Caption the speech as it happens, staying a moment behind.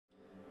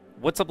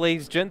What's up,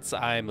 ladies and gents?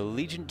 I'm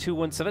Legion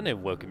 217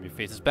 and welcome your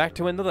faces back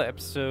to another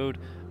episode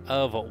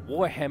of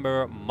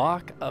Warhammer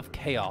Mark of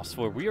Chaos,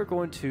 where we are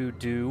going to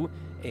do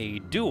a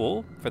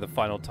duel for the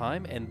final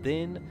time and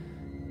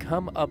then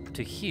come up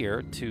to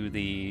here to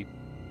the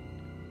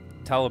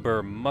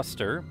Talibur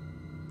muster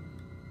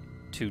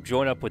to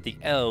join up with the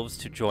elves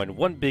to join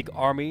one big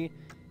army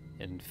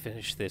and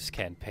finish this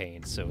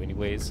campaign. So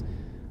anyways,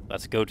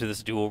 let's go to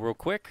this duel real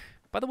quick.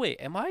 By the way,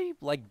 am I,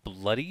 like,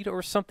 bloodied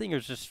or something, or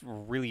is it just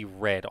really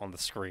red on the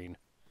screen?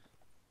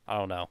 I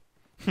don't know.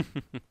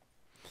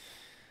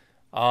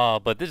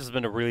 But this has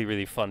been a really,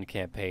 really fun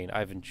campaign.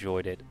 I've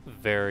enjoyed it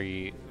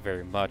very,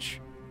 very much.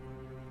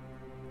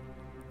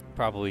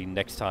 Probably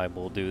next time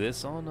we'll do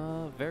this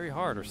on very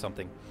hard or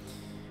something.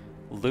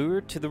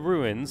 Lured to the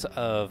ruins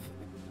of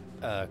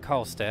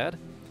Karlstad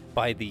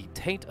by the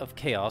Taint of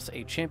Chaos,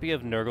 a champion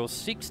of Nurgle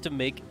seeks to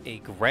make a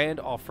grand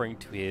offering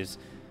to his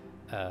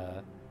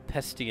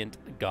Pestilent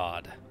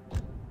God.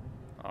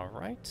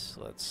 Alright,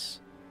 let's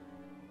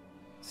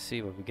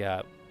see what we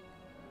got.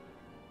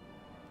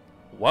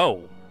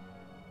 Whoa.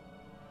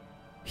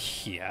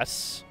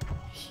 Yes.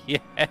 Yes.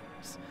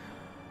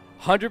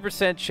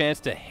 100% chance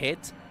to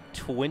hit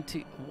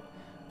 20.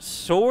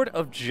 Sword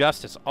of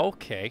Justice.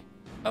 Okay.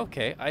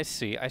 Okay, I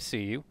see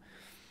you.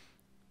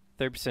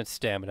 30%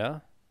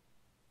 stamina.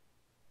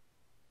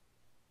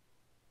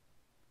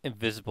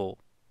 Invisible.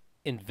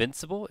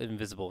 Invincible?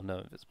 Invisible. No,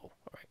 invisible.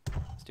 Alright,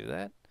 let's do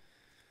that.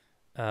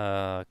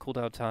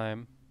 Cooldown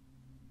time.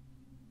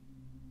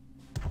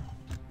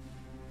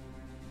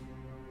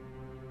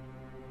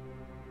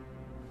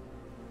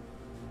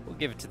 We'll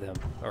give it to them.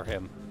 Or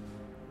him.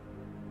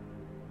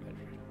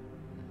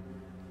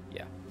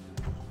 Yeah.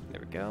 There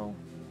we go.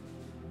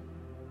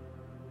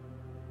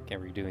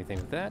 Can't really do anything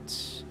with that.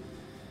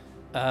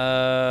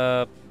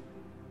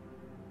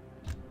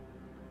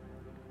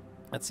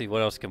 Let's see,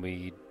 what else can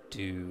we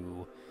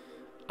do?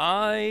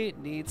 I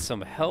need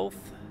some health.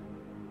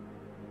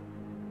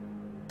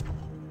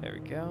 There we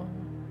go.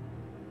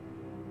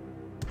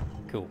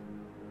 Cool.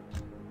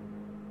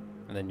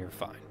 And then you're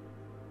fine.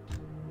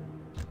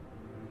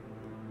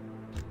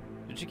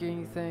 Did you get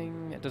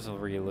anything? It doesn't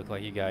really look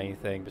like you got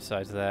anything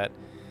besides that.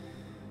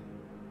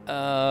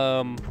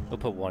 We'll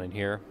put one in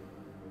here.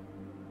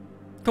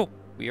 Cool.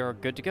 We are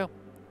good to go.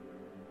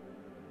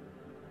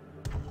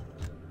 Do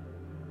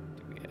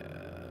we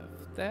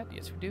have that?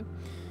 Yes, we do.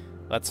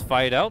 Let's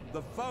fight out.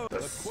 The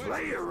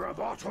slayer of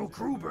Otto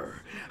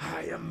Gruber,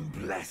 I am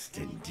blessed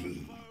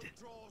indeed.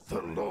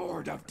 The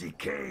Lord of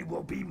Decay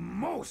will be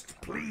most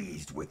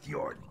pleased with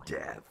your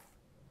death.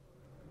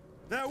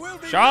 There will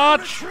be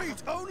Charge! no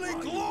retreat, only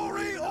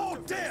glory or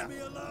death.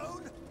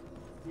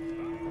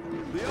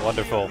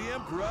 Wonderful. The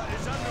Emperor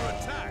is under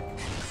attack.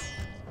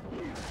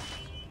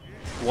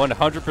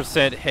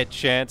 100% hit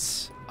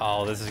chance.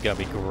 Oh, this is gonna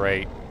be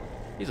great.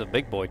 He's a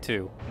big boy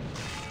too.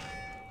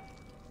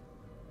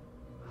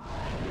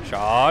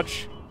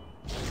 Charge.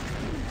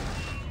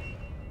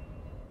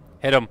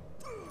 Hit him.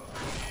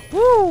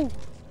 Woo!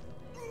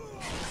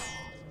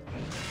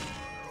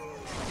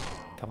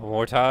 Couple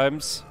more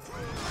times.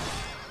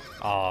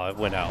 Oh, it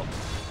went out.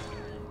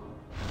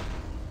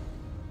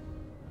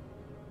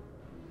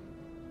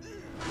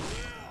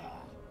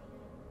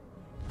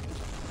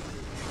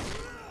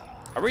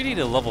 I really need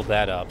to level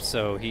that up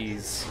so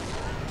he's...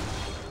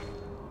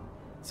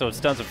 so it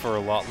stuns him for a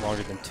lot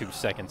longer than 2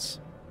 seconds.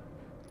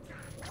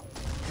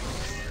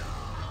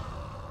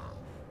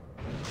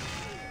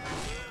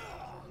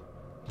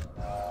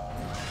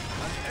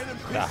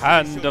 The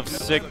Hand of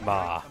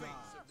Sigma.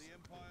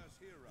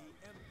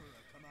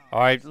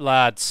 Alright,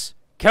 lads.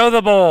 Kill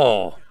them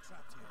all!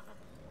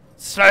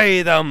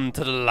 Slay them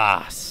to the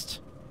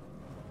last!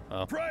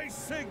 Oh. Praise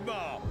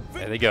Sigma!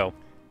 There they go.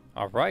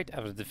 Alright,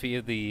 after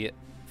defeated the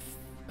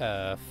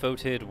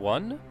Fotid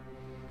one.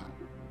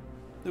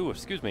 Ooh,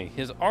 excuse me.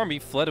 His army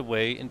fled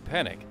away in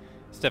panic.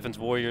 Stefan's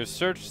warriors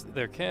searched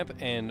their camp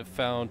and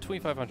found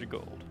 2,500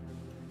 gold.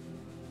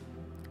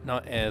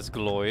 Not as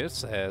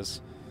glorious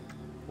as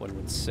one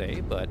would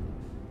say, but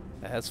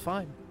that's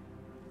fine.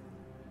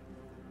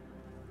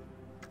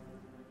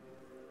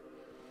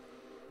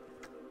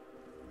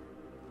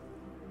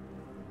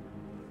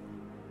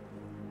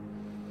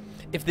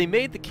 If they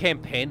made the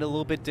campaign a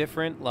little bit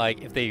different,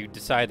 like if they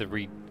decided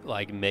to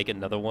make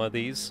another one of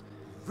these.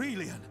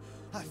 Relian,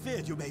 I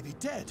feared you may be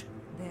dead.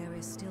 There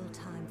is still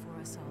time for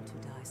us all to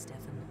die,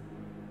 Stefan.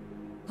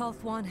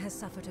 Halfwan has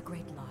suffered a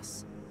great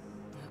loss.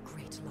 A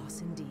great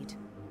loss indeed.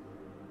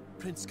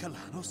 Prince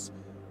Kalanos,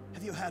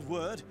 have you had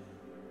word?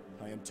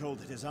 I am told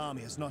that his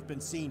army has not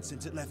been seen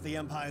since it left the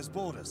Empire's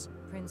borders.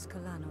 Prince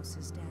Kalanos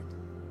is dead.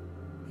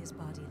 His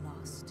body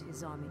lost,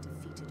 his army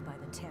defeated by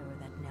the terror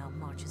that now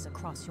marches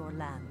across your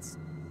lands.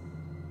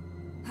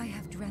 I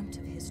have dreamt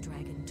of his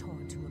dragon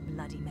torn to a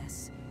bloody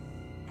mess,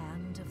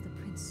 and of the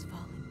prince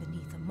falling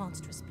beneath a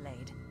monstrous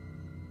blade.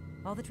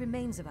 All that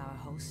remains of our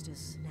host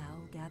is now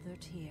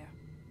gathered here.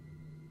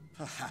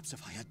 Perhaps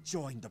if I had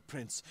joined the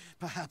prince,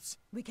 perhaps...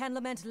 We can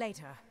lament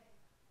later.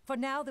 For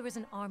now, there is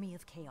an army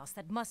of chaos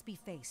that must be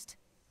faced.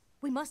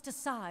 We must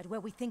decide where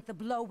we think the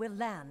blow will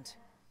land.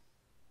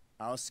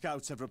 Our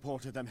scouts have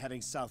reported them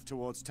heading south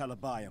towards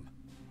Talabayam.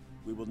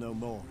 We will know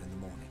more in the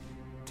morning.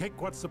 Take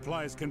what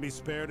supplies can be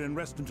spared and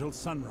rest until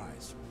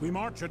sunrise. We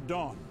march at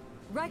dawn.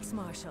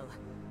 Reichsmarshal,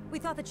 we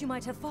thought that you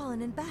might have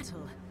fallen in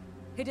battle.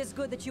 It is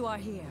good that you are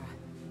here.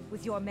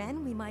 With your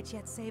men, we might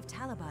yet save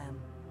Talabayam.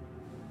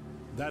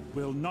 That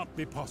will not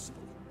be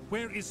possible.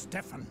 Where is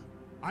Stefan?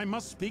 I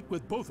must speak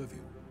with both of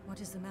you. What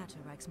is the matter,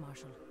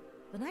 Reichsmarshal?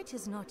 The night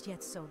is not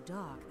yet so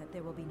dark that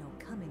there will be no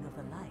coming of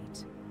the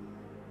light.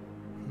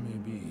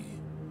 Maybe.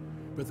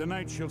 But the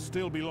night shall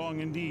still be long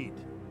indeed.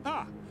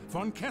 Ah,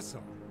 von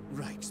Kessel.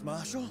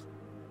 Reichsmarshal?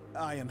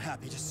 I am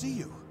happy to see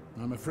you.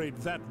 I'm afraid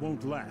that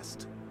won't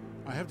last.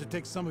 I have to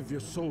take some of your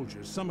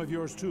soldiers, some of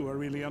yours too,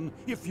 Aurelian,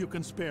 if you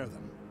can spare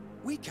them.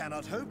 We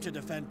cannot hope to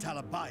defend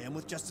Talabayam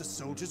with just the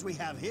soldiers we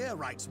have here,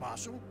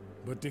 Reichsmarshal.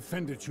 But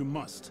defend it you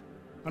must.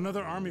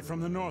 Another army from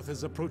the north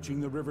is approaching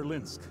the River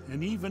Linsk,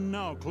 and even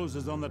now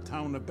closes on the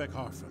town of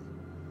Beckharfen.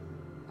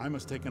 I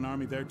must take an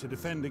army there to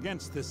defend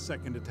against this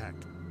second attack.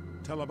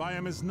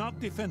 Talabayam is not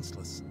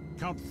defenseless.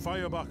 Count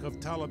Feuerbach of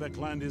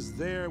Talabekland is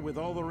there with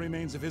all the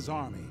remains of his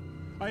army.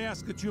 I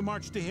ask that you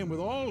march to him with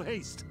all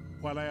haste,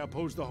 while I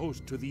oppose the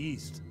host to the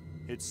east.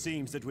 It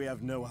seems that we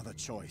have no other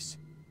choice.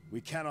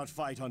 We cannot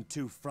fight on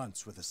two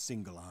fronts with a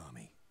single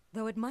army.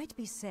 Though it might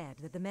be said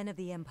that the men of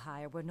the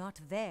Empire were not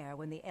there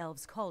when the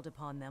elves called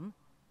upon them,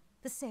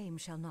 the same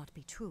shall not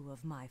be true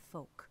of my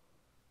folk.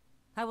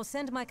 I will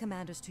send my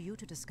commanders to you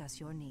to discuss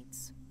your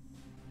needs.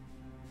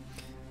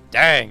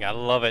 Dang, I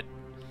love it.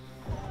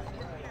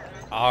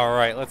 All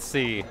right, let's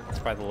see. It's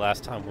probably the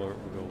last time we'll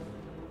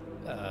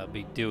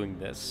be doing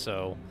this,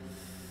 so...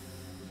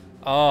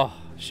 Oh,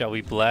 shall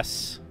we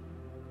bless?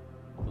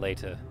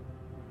 Later.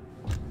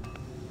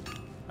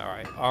 All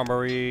right,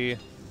 armory.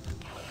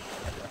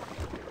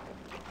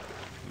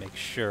 Make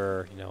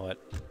sure, you know what?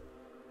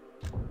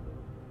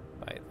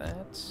 Buy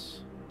that.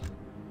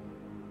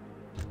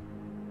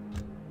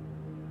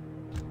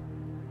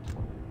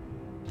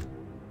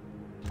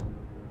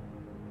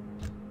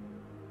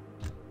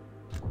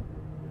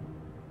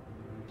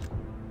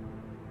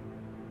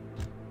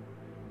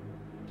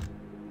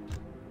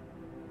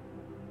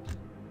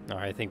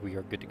 Alright, I think we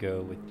are good to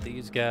go with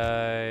these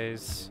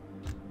guys.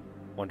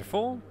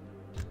 Wonderful.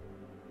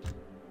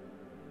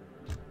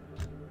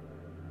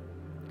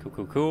 Cool,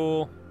 cool,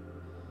 cool.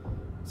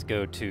 Let's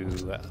go to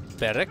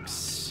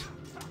barracks.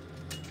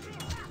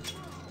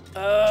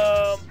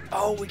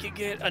 Oh, we could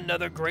get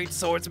another great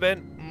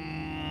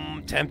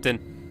swordsman.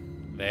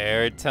 Tempting.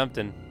 Very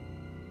tempting.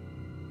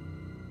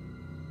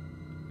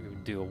 We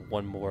would do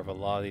one more of a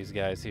lot of these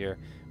guys here.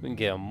 We can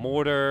get a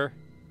mortar.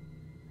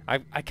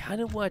 I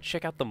kind of want to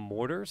check out the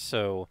mortar,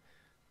 so...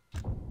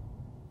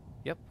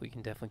 Yep, we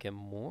can definitely get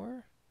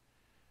more.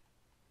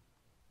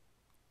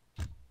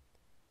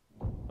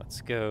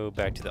 Let's go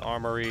back to the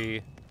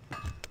armory.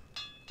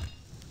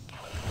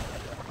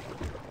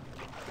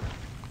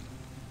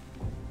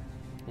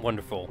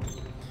 Wonderful.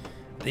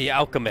 The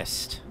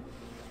Alchemist.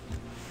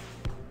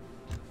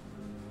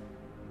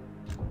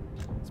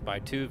 Let's buy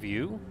 2 of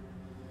you.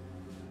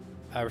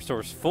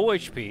 Restores full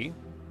HP.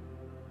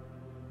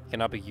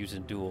 Cannot be used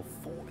in duel.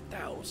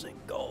 4,000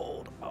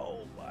 gold. Oh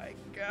my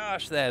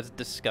gosh, that is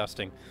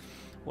disgusting.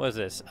 What is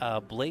this?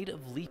 Blade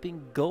of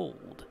Leaping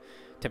Gold.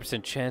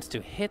 10% chance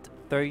to hit,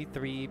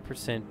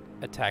 33%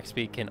 attack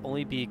speed. Can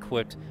only be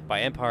equipped by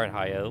Empire and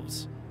High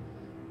Elves.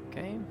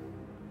 Okay.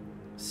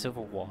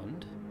 Silver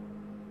Wand.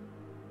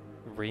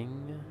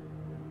 Ring.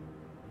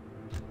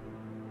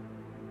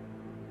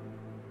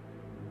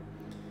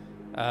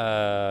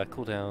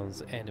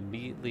 Cooldowns and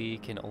immediately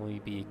can only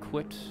be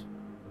equipped.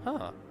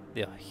 Huh.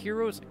 The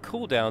hero's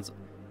cooldowns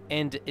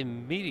end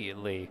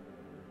immediately.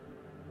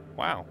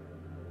 Wow.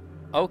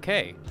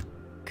 Okay.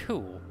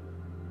 Cool.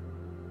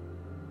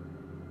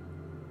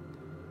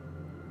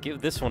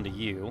 Give this one to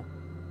you.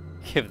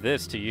 Give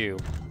this to you.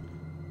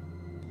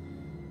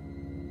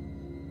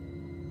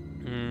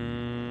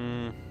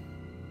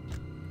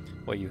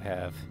 What you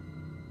have?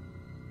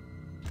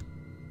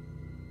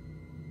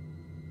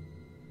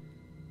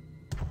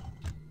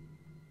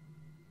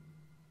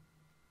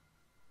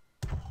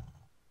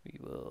 We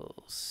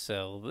will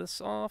sell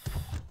this off.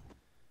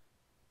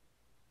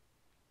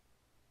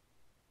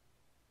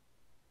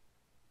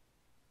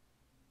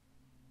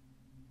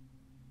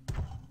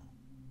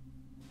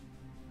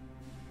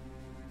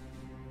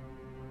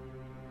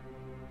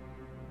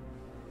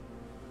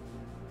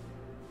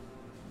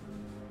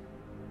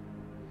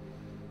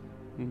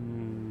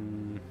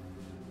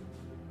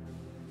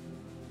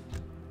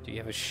 Do you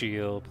have a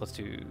shield?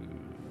 +2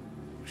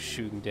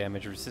 shooting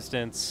damage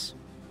resistance.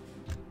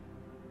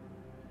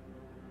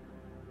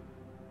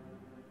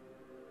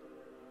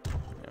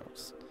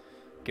 Let's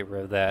get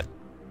rid of that.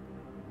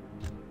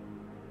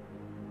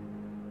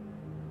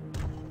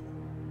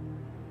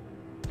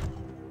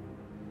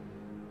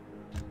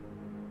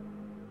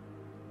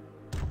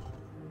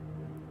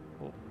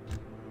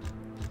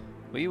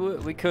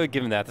 We could have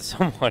given that to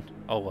someone.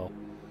 Oh well.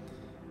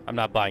 I'm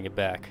not buying it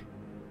back.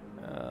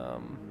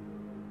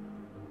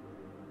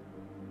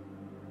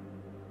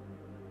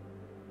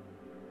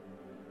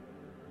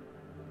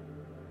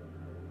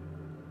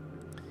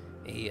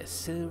 A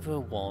silver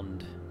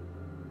wand.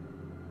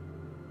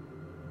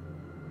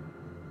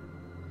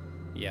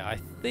 Yeah, I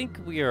think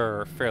we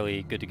are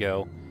fairly good to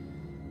go.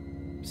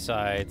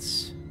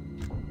 Besides...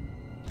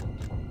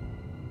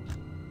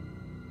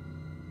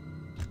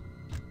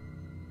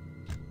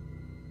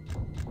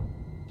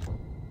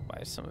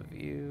 By some of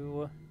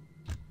you...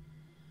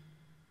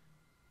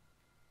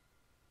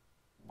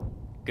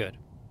 Good.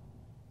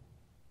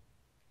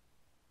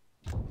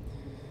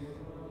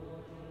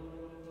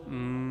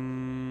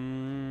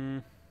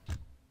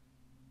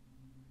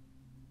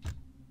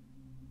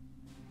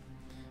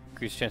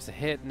 Increase chance to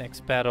hit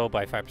next battle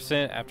by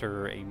 5%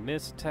 after a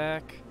miss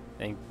attack.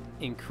 And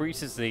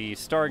increases the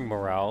starting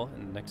morale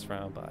in the next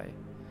round by...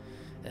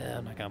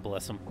 I'm not gonna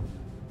bless him.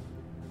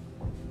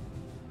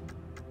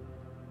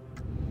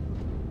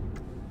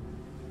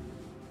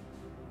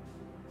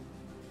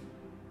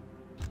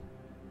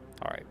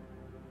 Alright.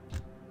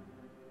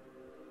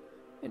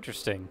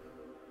 Interesting.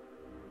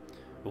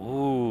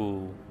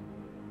 Ooh.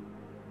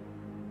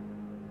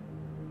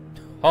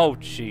 Oh,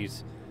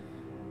 jeez.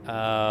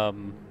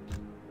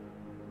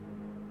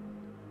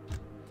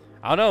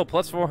 I don't know,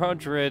 plus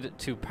 400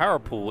 to power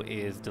pool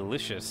is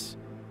delicious.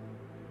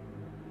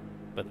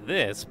 But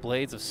this,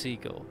 Blades of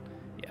Seagull,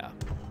 yeah.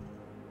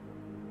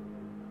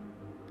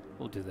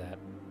 We'll do that.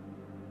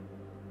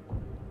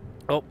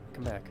 Oh,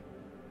 come back.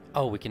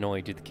 Oh, we can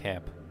only do the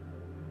camp.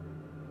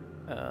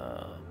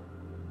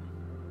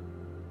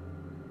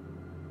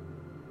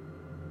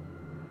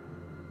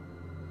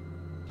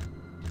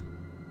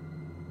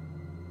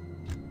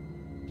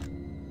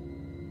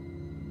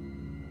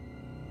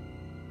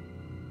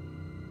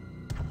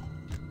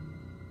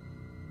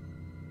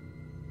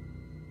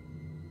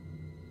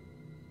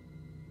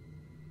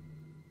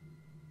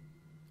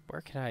 Where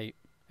can I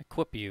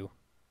equip you?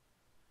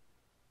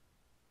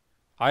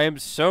 I am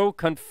so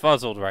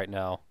confuzzled right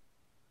now.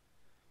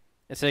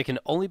 It said it can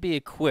only be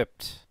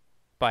equipped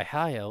by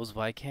high elves,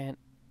 but I can't...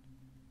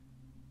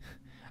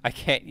 I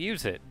can't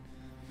use it.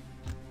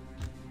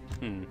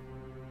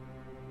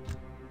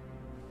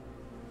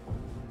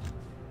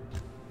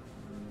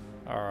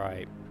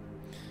 Alright.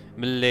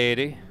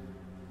 Milady.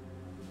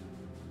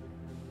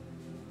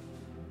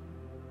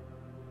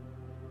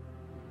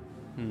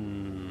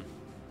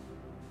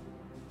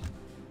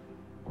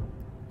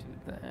 Do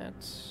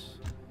that.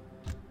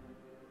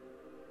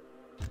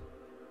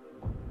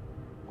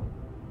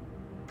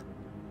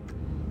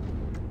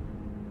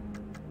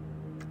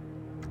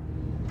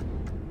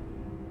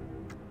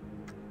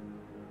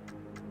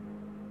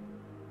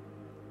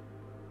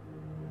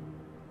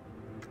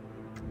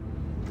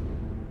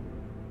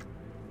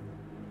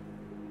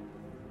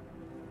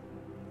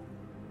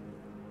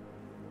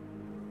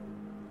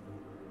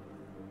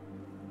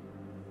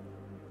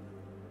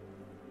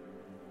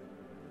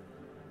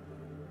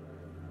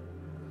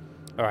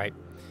 Alright.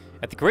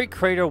 At the great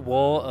crater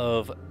wall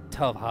of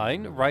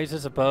Talheim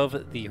rises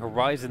above the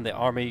horizon, the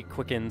army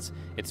quickens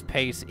its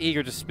pace,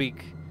 eager to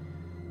seek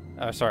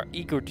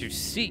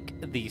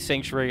the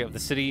sanctuary of the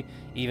city,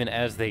 even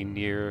as they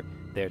near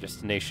their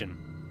destination.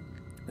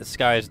 The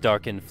sky is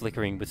darkened,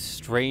 flickering with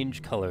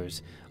strange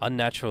colors,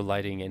 unnatural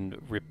lighting,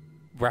 and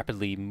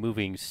rapidly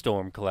moving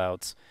storm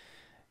clouds.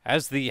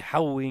 As the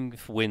howling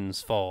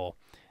winds fall,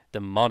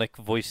 demonic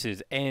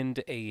voices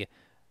and a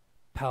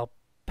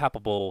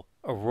palpable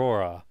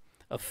aurora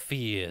of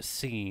fear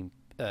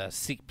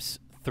seeps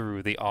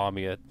through the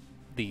army of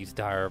these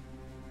dire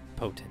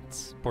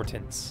portents.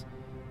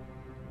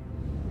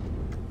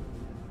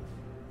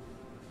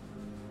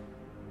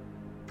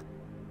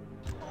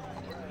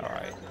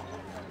 Alright.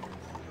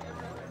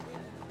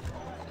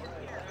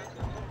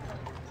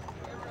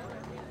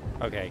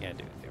 Okay, I can't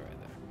do anything right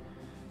there.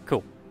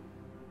 Cool.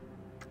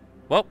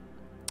 Well,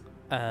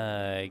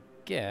 I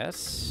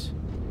guess...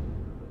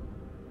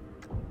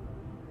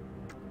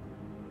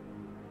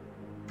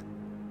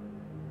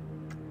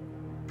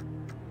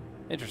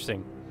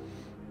 Interesting.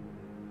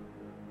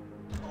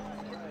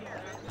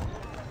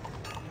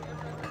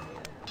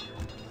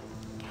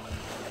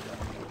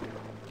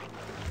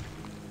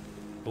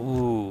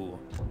 Ooh.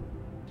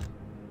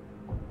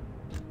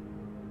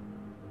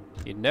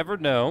 You never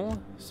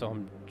know, so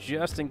I'm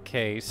just in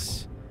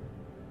case.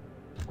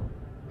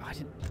 I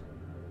didn't...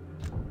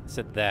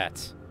 said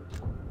that.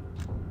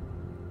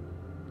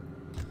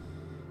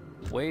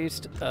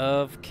 Waste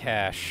of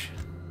cash.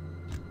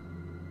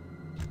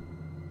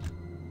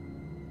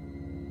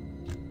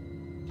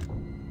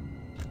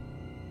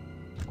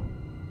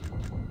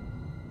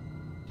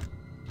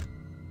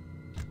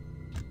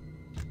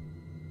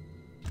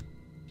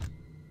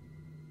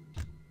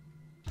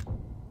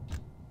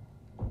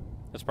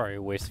 That's probably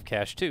a waste of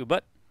cash too,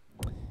 but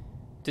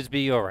just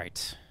be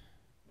alright.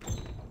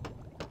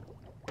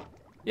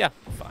 Yeah,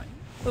 fine.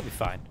 We'll be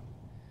fine.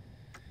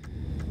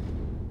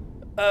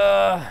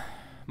 My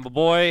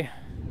boy,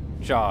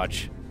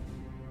 charge.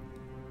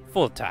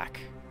 Full attack.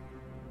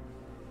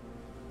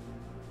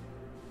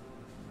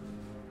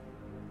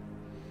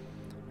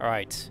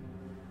 Alright.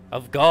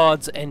 Of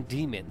gods and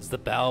demons, the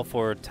battle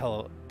for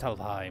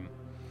Talheim.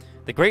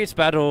 The greatest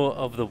battle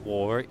of the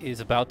war is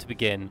about to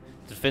begin.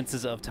 The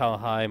defenses of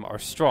Talheim are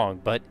strong,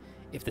 but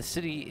if the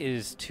city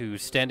is to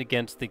stand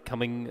against the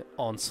coming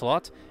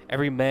onslaught,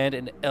 every man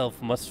and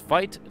elf must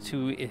fight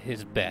to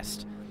his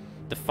best.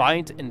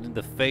 Defiant in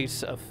the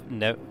face of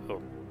near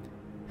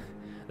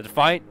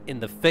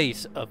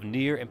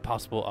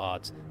impossible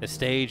odds, the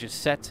stage is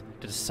set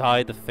to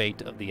decide the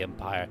fate of the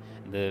Empire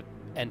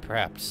and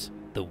perhaps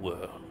the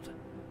world.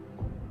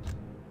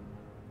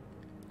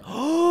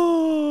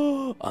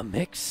 Oh, a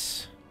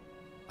mix,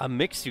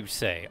 you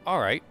say? All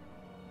right.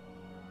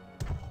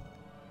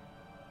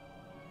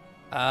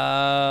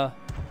 An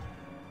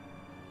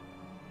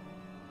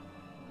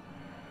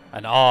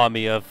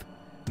army of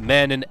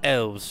men and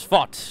elves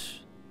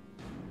fought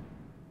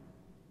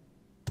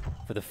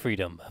for the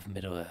freedom of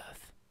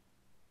Middle-earth.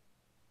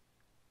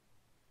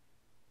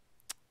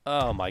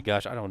 Oh my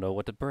gosh, I don't know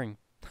what to bring.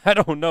 I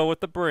don't know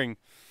what to bring.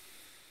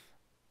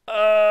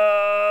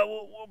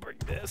 We'll bring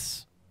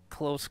this.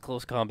 Close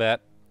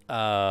combat.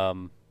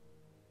 We'll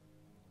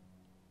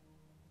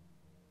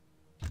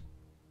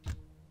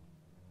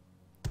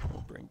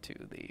bring 2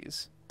 of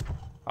these.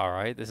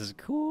 Alright, this is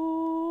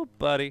cool,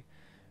 buddy.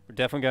 We're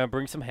definitely gonna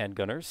bring some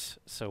handgunners.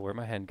 So where are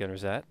my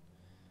handgunners at?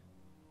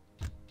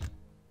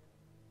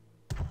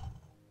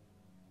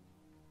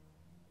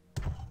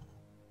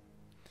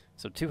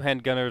 So 2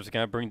 handgunners. We're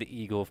gonna bring the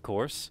eagle, of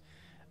course.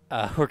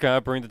 We're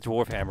gonna bring the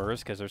dwarf hammers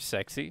because they're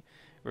sexy.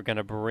 We're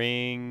gonna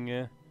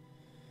bring.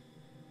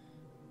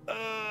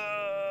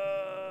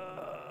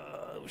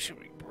 Who should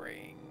we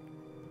bring?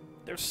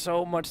 There's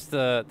so much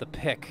to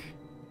pick.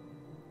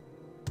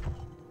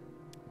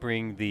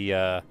 Bring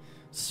the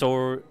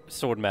sword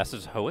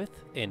masters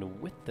Hoeth, and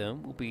with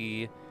them will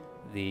be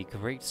the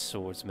great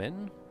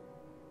swordsmen.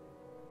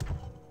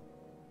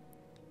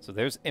 So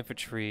there's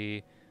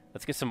infantry.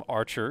 Let's get some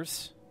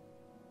archers.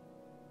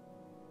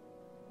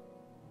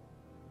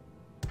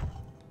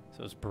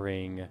 So let's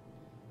bring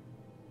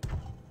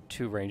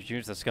 2 ranged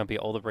units. That's going to be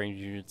all the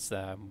ranged units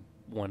that I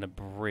want to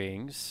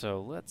bring.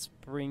 So let's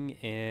bring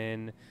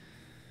in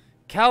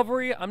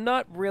cavalry. I'm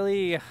not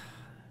really...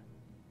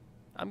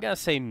 I'm going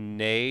to say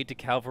nay to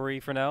cavalry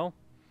for now.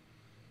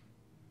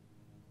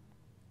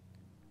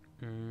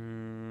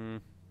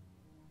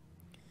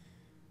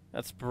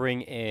 Let's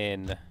bring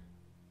in...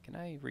 Can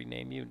I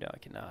rename you? No, I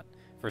cannot.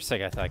 For a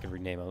second, I thought I could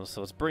rename them.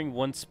 So let's bring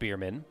 1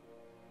 spearman.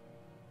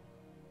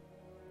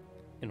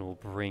 And we'll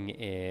bring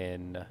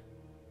in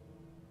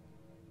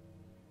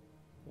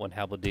 1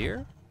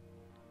 halberdier.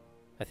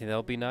 I think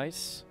that'll be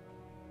nice.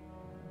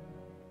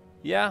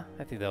 Yeah,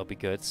 I think that'll be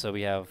good. So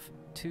we have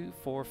 2,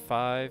 4,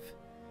 5.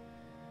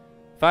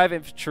 5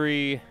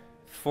 infantry,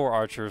 4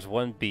 archers,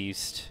 1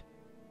 beast,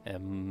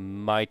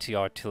 and mighty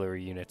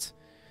artillery units.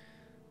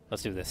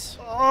 Let's do this.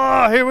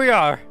 Oh, here we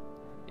are.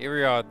 Here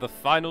we are, the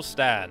final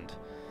stand.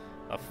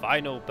 A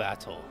final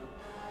battle.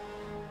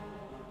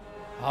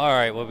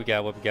 Alright, what we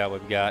got?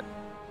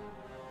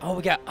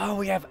 Oh,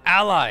 we have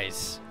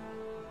allies.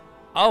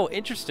 Oh,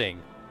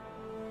 interesting.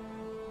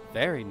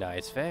 Very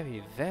nice.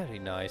 Very, very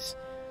nice.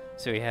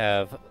 So we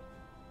have...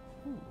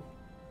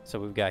 So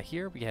we've got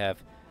here, we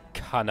have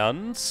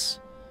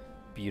cannons.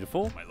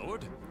 Beautiful. My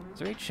lord? Is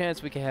there any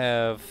chance we can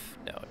have...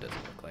 No, it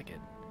doesn't look like it.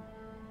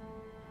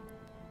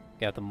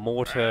 Got the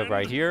mortar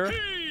right here.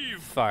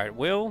 Fire at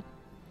will.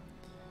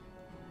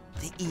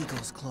 The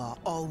eagle's claw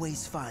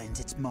always finds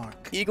its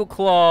mark. Eagle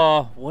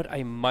claw. What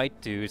I might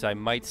do is I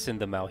might send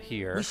them out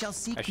here. We shall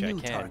seek Actually,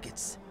 new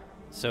targets.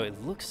 So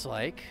it looks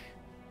like...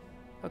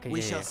 Okay,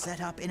 we shall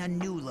set up in a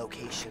new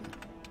location.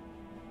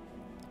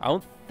 I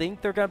don't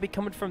think they're going to be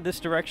coming from this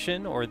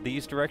direction or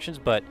these directions,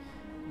 but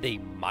they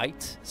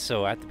might.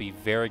 So I have to be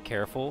very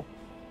careful.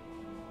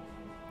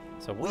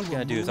 So what I'm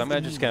going to do is I'm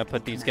just going to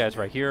put these guys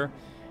right here.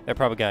 They're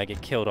probably going to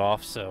get killed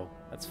off, so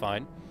that's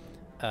fine.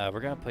 We're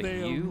going to put you right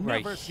here. They'll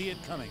never see it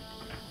coming.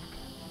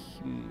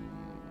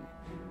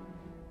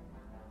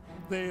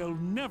 They'll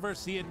never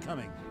see it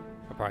coming.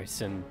 I'll probably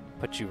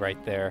put you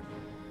right there.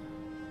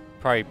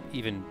 Probably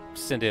even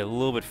send it a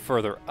little bit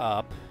further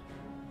up.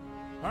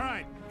 All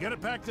right, get it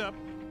packed up.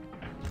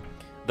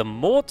 The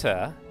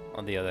mortar,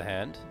 on the other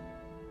hand,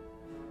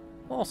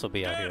 will also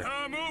be out here.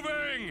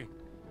 Moving!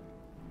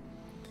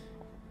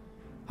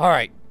 All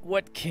right,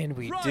 what can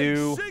we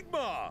do?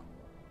 Sigma!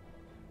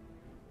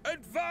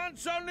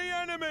 Advance on the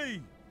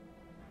enemy!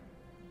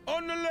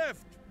 On the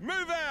left,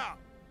 move out!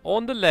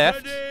 On the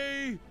left.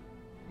 Ready,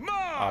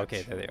 march! Oh,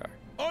 okay, there they are.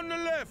 On the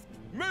left,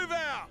 move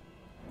out!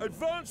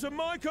 Advance at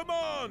my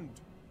command!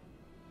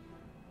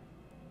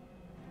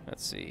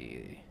 Let's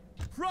see.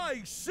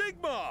 Praise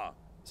Sigma!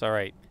 It's all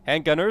right.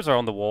 Handgunners are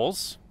on the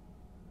walls.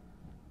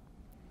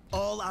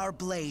 All our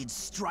blades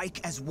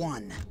strike as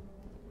one.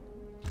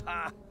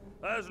 Ha!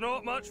 There's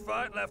not much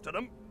fight left of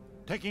them.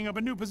 Taking up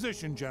a new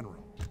position,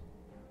 General.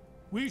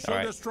 We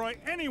shall destroy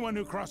anyone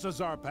who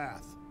crosses our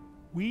path.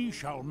 We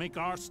shall make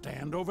our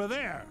stand over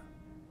there.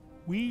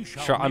 We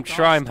shall I'm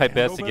trying my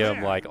best to get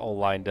them like all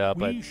lined up,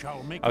 but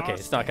okay,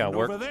 it's not gonna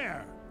work.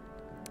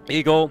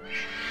 Eagle,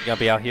 you're gonna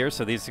be out here,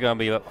 so these are gonna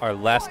be our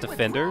last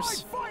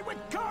defenders. Fight with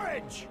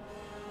courage!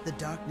 The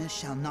darkness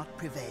shall not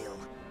prevail.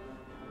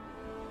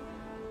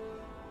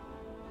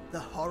 The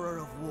horror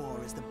of war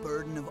is the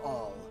burden of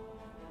all.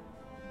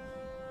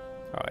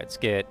 Alright, let's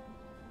get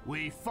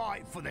We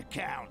fight for the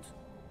Count.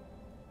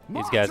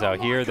 these guys out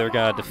here. They're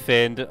gonna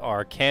defend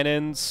our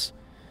cannons.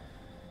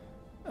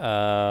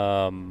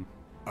 We're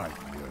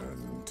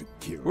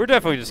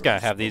definitely just gonna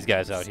have these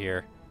guys out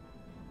here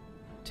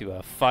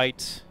to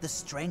fight. The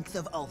strength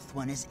of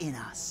Ulthuan is in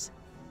us.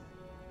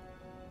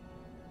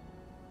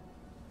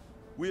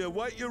 We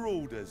await your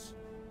orders.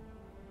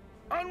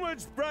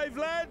 Onwards, brave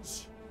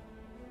lads!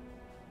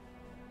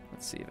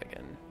 Let's see if I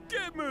can.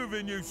 Get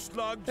moving, you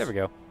slugs! There we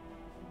go.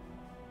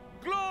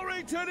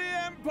 Glory to the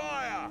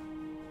Empire!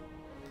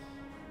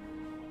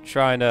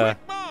 Trying to.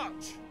 Quick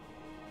march!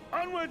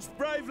 Onwards,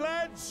 brave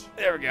lads!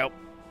 There we go.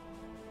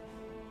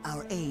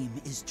 Our aim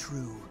is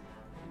true.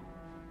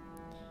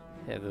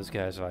 Yeah, those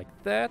guys are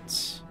like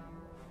that.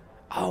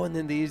 Oh, and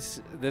then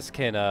this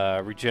can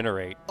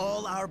regenerate.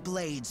 All our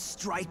blades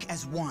strike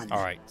as one.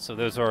 All right, so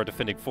those are our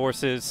defending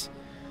forces.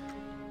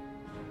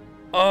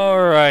 All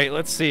right,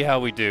 let's see how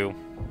we do.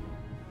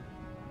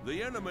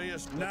 The enemy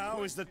is...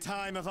 Now is the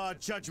time of our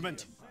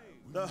judgment.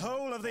 The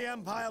whole of the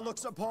Empire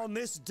looks upon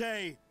this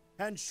day,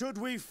 and should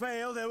we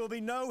fail, there will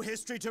be no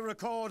history to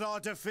record our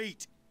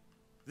defeat.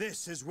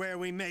 This is where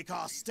we make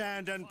our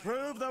stand and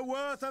prove the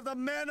worth of the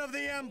men of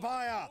the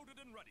Empire.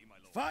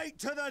 Fight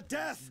to the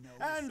death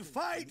and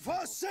fight for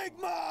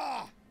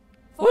Sigmar!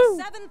 For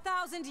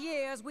 7,000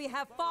 years we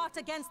have fought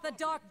against the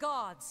Dark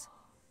Gods.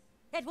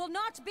 It will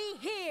not be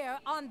here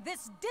on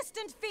this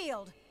distant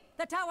field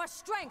that our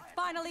strength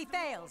finally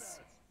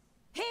fails.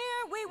 Here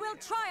we will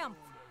triumph,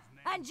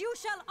 and you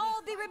shall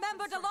all be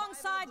remembered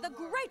alongside the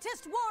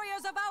greatest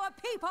warriors of our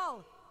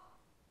people.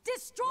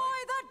 Destroy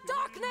the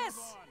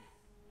darkness!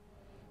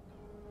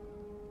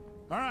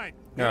 All right.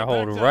 Gonna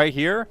hold right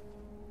here.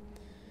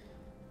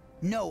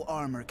 No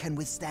armor can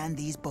withstand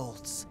these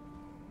bolts.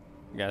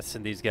 We gotta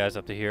send these guys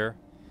up to here.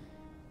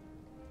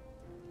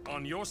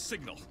 On your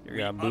signal, You're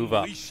gonna move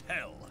up.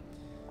 Hell.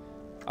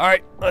 All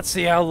right, let's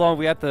see how long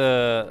we got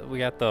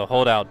the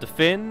holdout.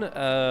 Defend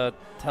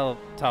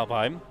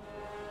Talheim,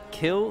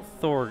 kill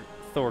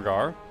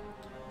Thorgar.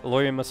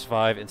 Valorian must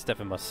survive, and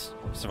Stefan must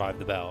survive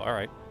the battle. All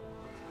right,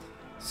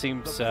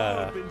 seems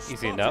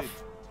easy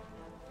enough.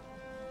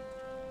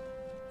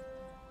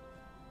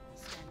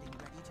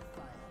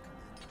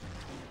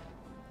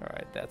 All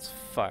right, that's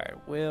fire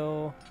at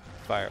will.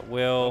 Fire at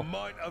will. The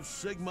might of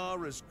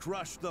Sigmar has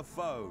crushed the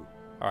foe.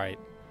 All right.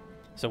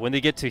 So when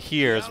they get to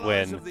here is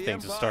when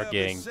things will start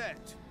getting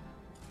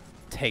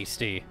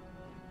tasty.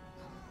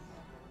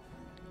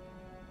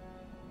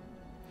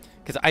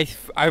 Because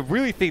I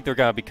really think they're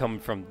gonna be coming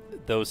from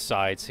those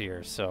sides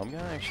here. So I'm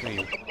gonna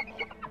actually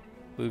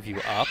move you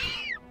up.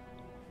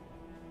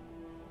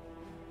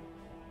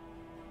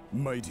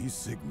 Mighty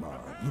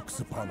Sigmar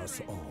looks upon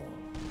us all.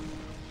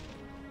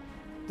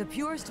 The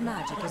purest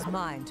magic is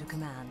mine to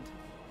command.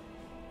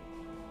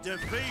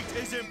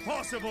 Defeat is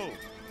impossible.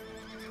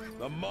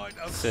 The might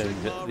of Send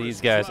Sigmar these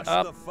has guys crushed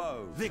up. the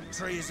foe.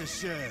 Victory is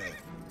assured.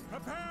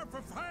 Prepare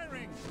for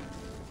firing.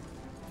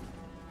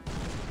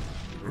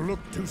 Look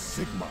to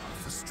Sigmar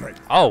for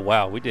strength. Oh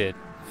wow, we did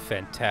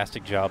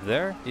fantastic job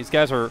there. These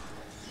guys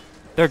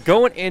they're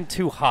going in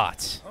too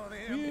hot.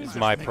 Is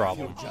my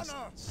problem.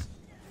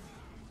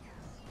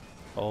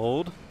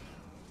 Hold.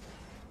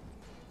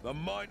 The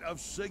might of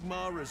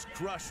Sigmar has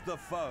crushed the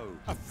foe.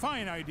 A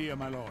fine idea,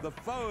 my lord. The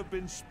foe have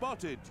been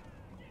spotted.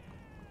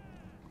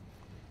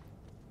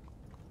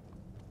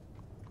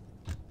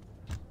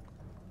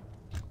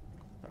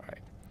 All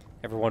right,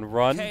 everyone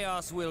run.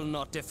 Chaos will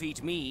not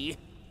defeat me.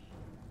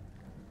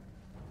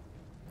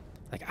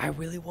 Like I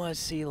really want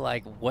to see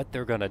like what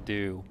they're gonna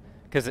do,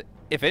 because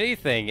if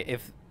anything,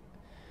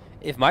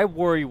 if my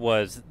worry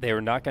was they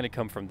were not gonna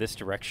come from this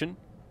direction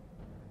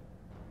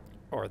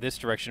or this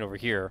direction over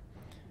here,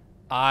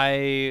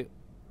 I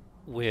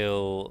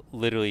will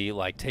literally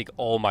like take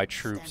all my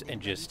troops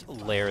and just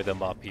layer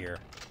them up here.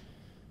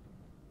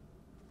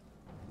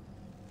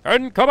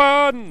 And come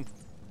on!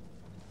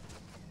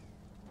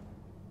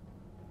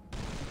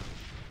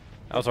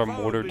 How's our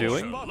mortar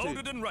doing?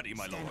 Loaded and ready,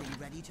 my lord. Standing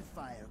ready to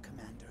fire,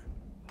 Commander.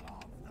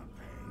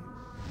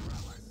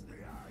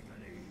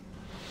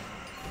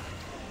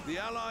 The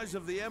allies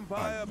of the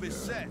Empire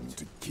beset.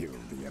 To kill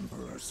the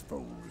Emperor's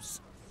foes.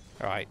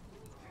 All right,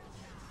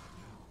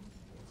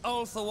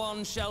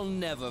 Ulthuan shall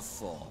never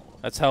fall.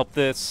 let's help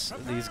these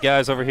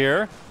guys over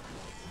here.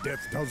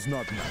 Death does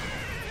not matter.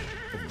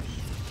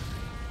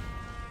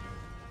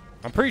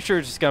 I'm pretty sure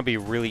it's just gonna be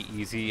really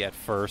easy at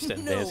first,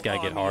 and then it's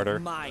gonna get harder.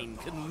 Mine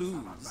can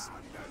lose.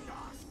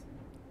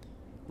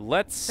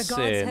 Let's The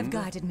gods have send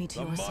guided me to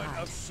The your might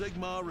side. of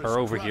Sigmar has her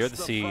over here crushed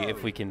to the see foe.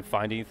 if we can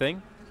find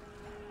anything.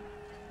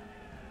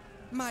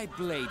 My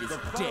blade is The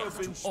foe have death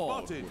been to all.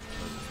 spotted.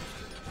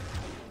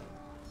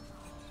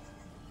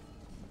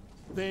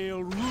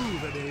 They'll rue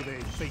the day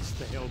they face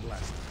the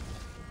Hellblast.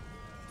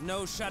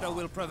 No shadow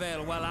will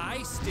prevail while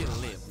I still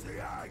live.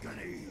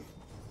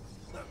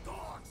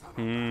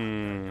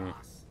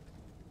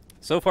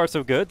 So far,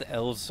 so good. The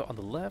elves on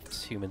the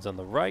left, humans on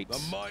the right. The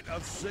might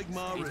of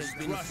Sigmar It has has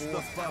been crushed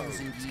the 4,000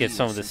 foe. Let's get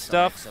some of years this since the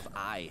stuff. likes of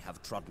I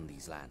have trodden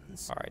these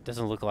lands. All right,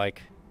 doesn't look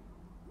like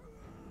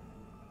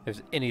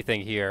there's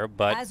anything here,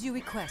 but As you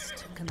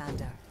request,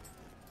 Commander.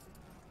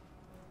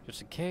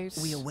 just in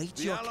case. We await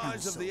The your allies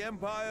counsel. of the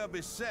Empire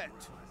beset.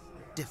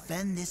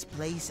 Defend this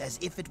place as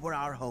if it were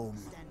our home.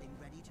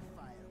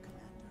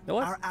 You know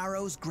what? Our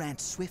arrows grant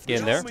swift Get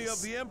in The there. army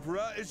of the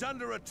Emperor is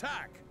under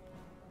attack.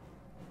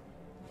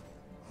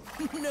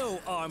 No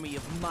army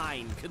of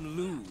mine can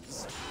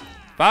lose.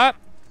 Bop.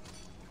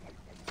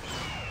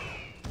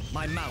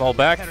 My mount Fall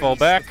back, carries fall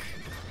back.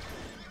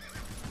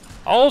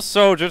 All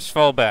soldiers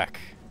fall back.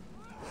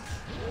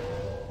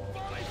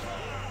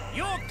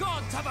 Your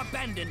gods have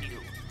abandoned you,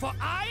 for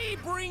I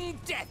bring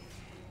death.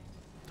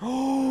 The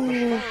foe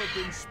have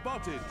been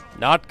spotted.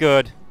 Not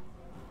good.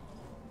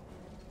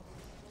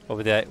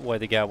 Over that, what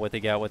they got, what they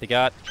got, what they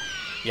got.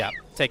 Yeah,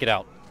 take it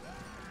out.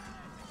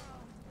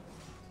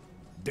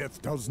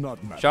 Death does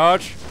not matter.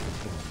 Charge.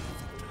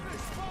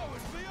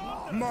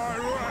 My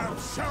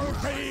wrath shall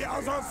be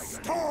as a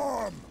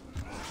storm!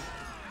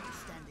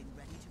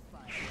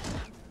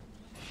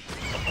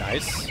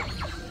 Nice.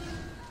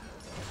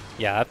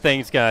 Yeah, that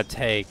thing's gonna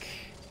take.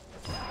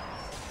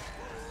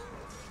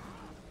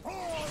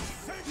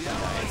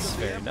 Nice,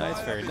 very nice,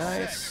 very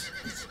nice.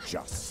 It's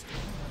just.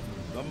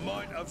 The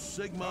might of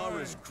Sigmar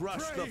has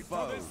crushed the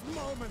foe.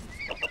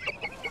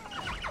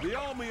 The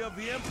army of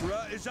the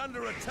Emperor is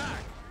under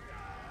attack.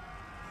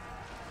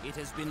 It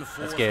has been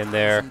Let's get in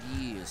there.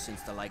 4,000 years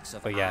since the likes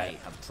of But yeah, I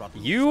have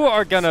trodden you these are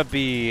lands. gonna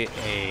be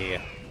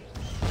a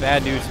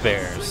bad news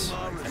bears.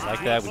 And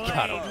like that, we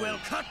got Blade him. will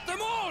cut them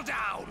all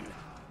down.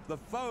 The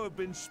foe have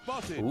been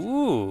spotted.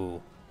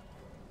 Ooh.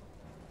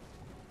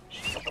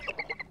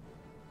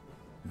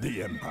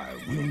 The Empire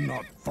will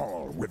not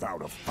fall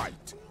without a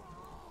fight.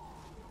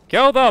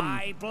 Kill them!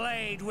 My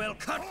blade will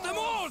cut them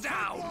all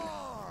down.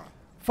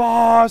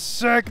 For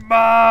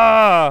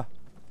Sigma!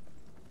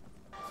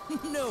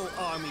 No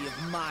army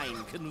of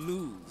mine can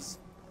lose.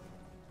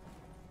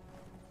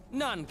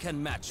 None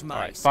can match my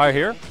Alright, fire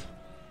here.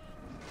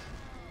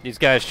 These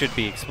guys should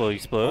be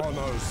explode.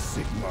 Honor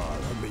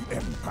Sigmar and the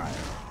Empire.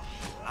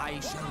 I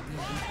shall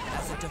be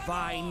as a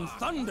divine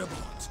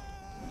thunderbolt.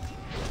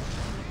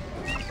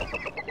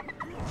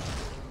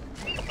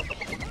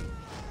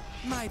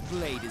 My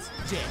blade is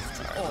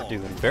death to all. We're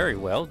doing very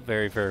well,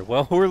 very, very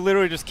well. We're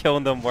literally just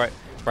killing them right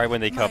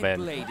when they come My in.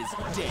 blade is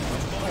death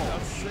to Might all.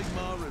 of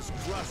Sigmar has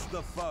crushed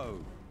the foe.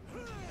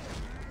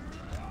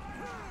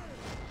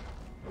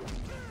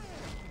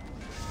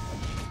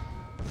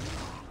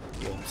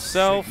 Heal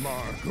himself.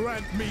 Sigmar,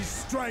 grant me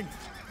strength.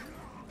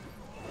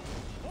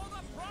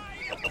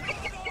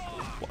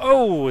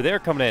 Oh, they're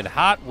coming in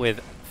hot with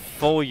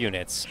full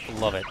units.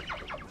 Love it.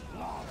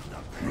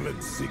 Let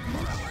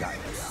Sigmar guide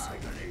us.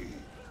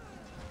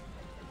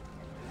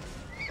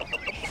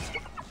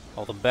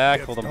 Hold them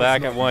back, hold them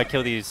back. I want to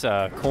kill these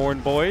corn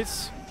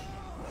boys.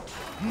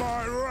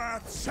 My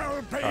wrath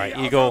shall be Alright, as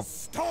Eagle, a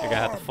storm. you're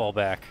gonna have to fall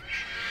back.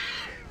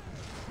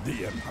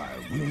 The Empire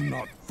will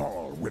not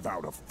fall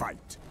without a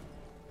fight.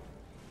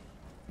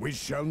 We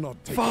shall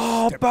not take a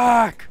Fall step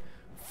back!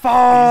 These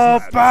Fall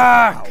lands are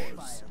back!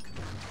 ours.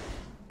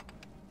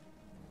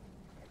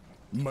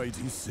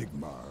 Mighty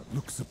Sigmar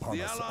looks upon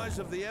The us allies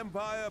all. of the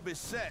Empire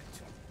beset.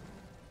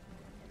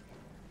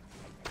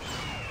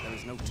 There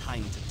is no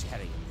time to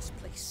tarry in this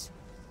place.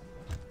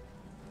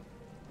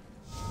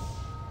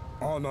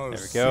 Honor There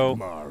we go.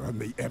 Sigmar and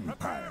the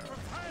Empire.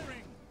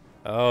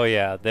 Oh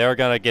yeah, they're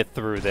gonna get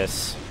through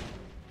this.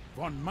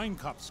 Von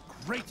Meinkopf's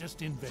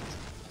greatest invention.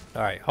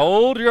 Alright,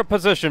 hold your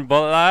position,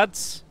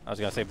 lads. I was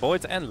gonna say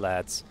boys and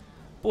lads.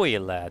 Boy,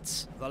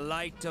 lads. The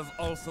light of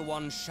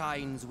Ulthuan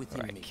shines within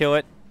me. Alright, kill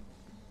it.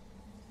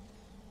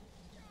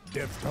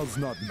 Death does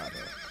not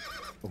matter.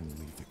 Only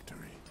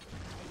victory.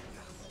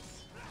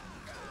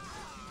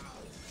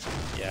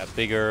 Yeah,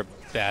 bigger,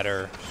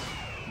 badder,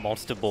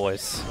 monster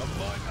boys. The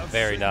might of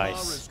Very Sigmar nice.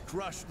 has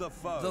crushed the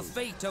foe. The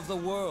fate of the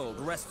world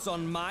rests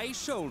on my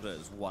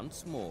shoulders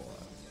once more.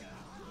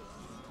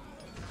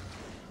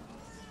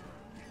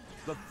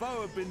 The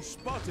foe have been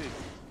spotted.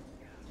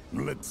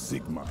 Let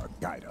Sigmar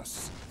guide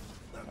us.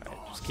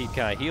 Just keep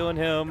kind of healing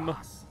him.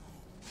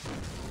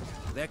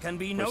 There can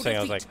be For no a second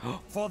I was defeat,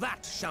 like, for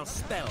that shall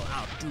spell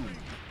our doom.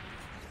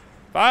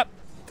 Bop!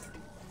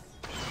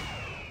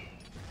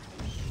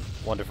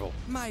 Wonderful.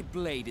 My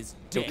blade is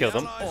You'll dead. kill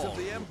them. Allies All. of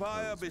the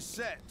Empire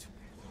beset.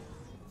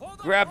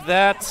 Grab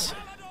that.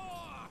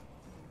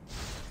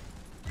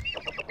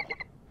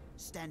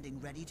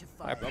 Standing ready to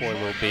My fire. poor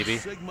little baby.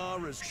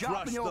 Sigmar has Sharpen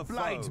crushed your the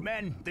blades, foe.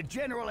 men. The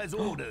general has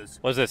orders.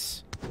 What's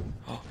this?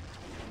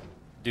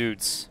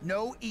 Dudes.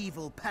 No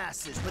evil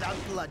passes without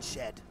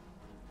bloodshed.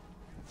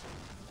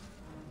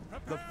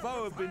 The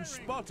foe have been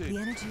spotted. The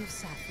energy of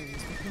Sappho is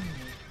within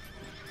me.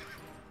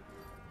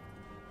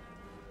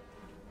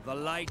 The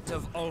light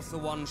of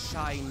Ulthuan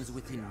shines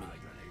within me.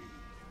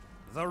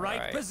 The right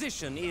Alright.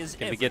 position is Can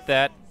we everything. get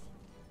that?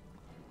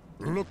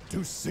 Look to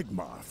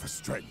Sigmar for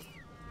strength.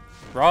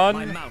 Run!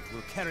 My mount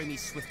will carry me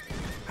swiftly.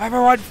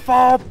 Everyone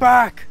fall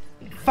back!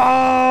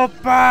 Fall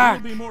It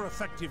back! will be more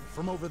effective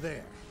from over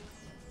there.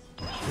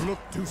 Look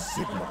to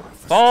Sigmar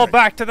for Fall strength.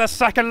 back to the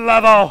second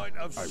level! Might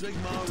of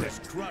Sigmar has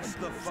crushed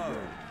the foe.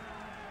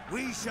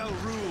 We shall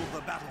rule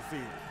the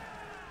battlefield.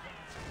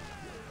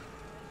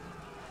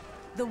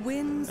 The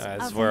winds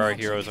This is of where our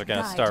magic heroes are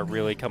gonna guide start me.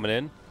 really coming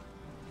in.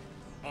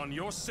 On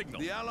your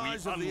signal, The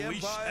allies we of the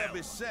unleash Empire hell.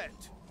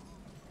 beset.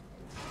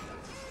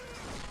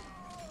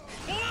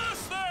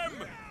 Blast them!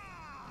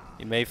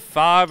 You may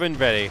fire when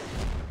ready.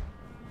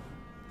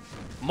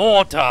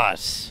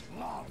 Mortars!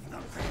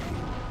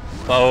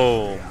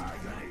 Boom!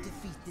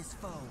 Defeat this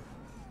foe.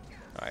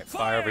 Alright,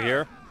 fire over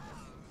here.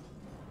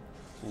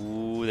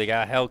 Ooh, they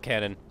got a hell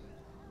cannon.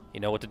 You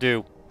know what to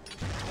do.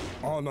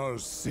 Honor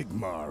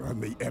Sigmar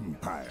and the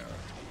Empire.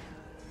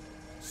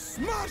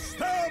 Smash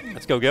them!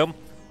 Let's go, Gil.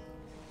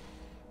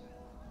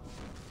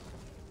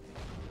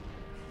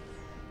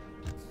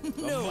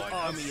 No Might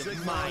army of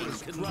Sigmar mine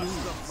has can crushed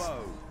lose. the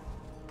foe.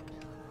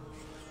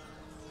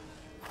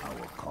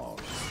 Our cause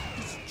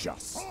is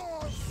just.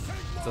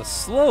 It's a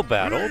slow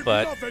battle, Leave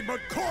but nothing but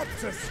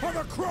corpses for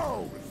the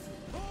crows!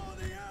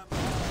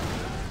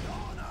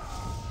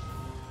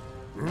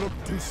 Look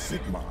to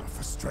Sigmar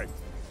for strength.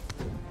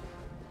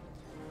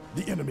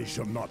 The enemy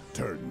shall not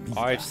turn me.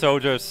 alright,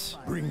 soldiers.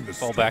 Bring the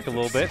Fall back a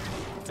strength little of bit.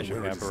 Sigmar to As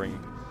you're where it is remembering,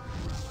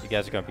 needed. you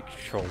guys are gonna be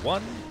control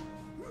 1.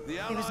 The is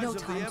allies no of the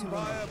time to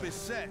Empire wait.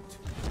 beset.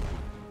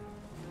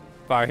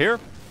 Fire here.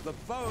 The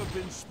foe have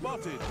been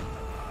spotted.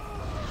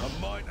 The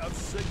might of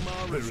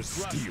Sigmar There is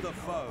has crushed steel the in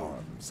our foe.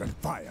 arms and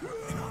fire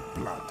in our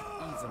blood.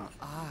 Even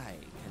I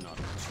cannot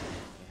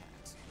achieve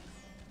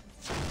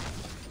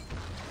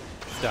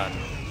that. Done.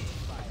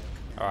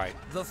 Alright.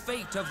 The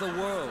fate of the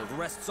world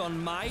rests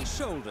on my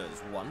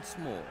shoulders once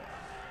more.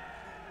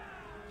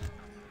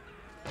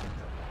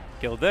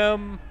 Kill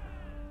them.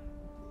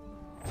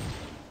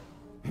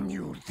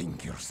 You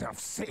think yourself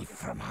safe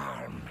from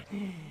harm.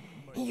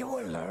 You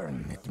will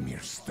learn that mere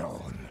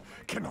stone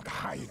cannot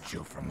hide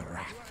you from the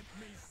wrath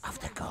of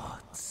the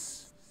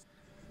gods.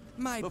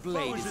 My The foe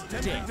blade is is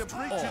attempting to deft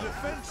breach all. the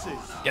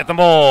defenses. Get them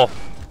all.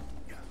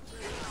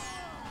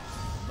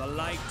 The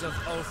light of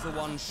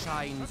Ulthuan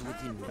shines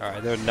within me.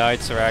 Alright, their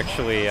knights are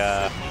actually, It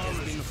has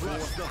been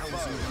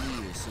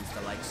 4,000 years since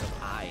the likes of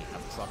I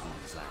have trodden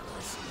these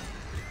lands.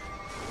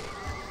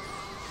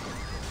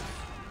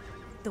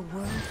 The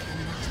world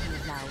cannot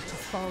be allowed to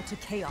fall to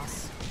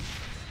chaos.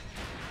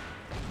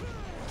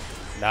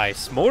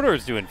 nice. Mortar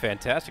is doing a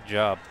fantastic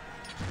job.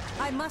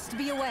 I must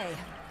be away.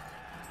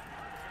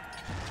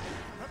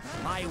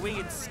 My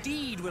winged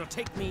steed will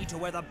take me to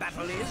where the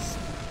battle is.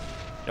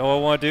 Know what I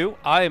want to do?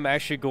 I am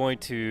actually going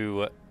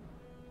to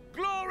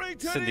Glory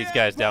to send the these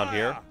guys down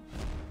Empire! here.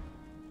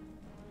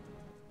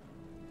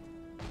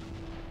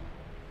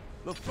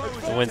 The foe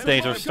is So when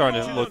things are attempting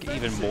starting to breach look the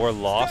even defenses. more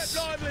lost.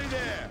 Step lively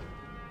there.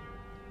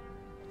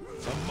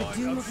 The might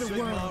doom of the Sigmar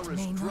world has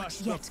may not crushed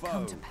the yet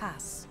come to foe.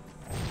 pass.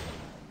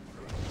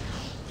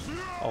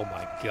 Oh my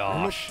Look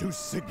gosh. to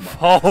Sigmar.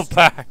 Fall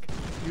back.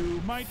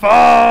 You might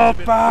Fall be a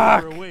bit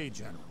back! further away,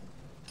 General.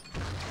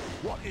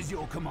 What is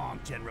your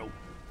command, General?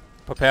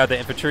 Prepare the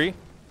infantry.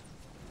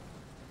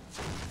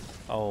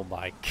 Oh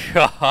my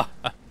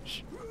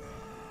gosh.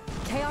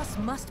 Chaos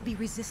must be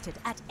resisted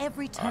at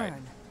every Alright.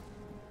 turn.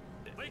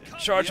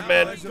 Charge The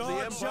men. allies of the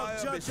God shall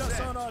Empire judge us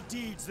beset. on our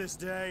deeds this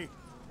day.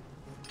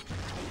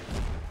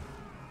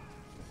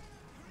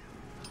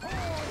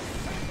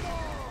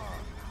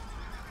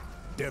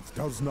 Death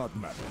does not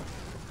matter.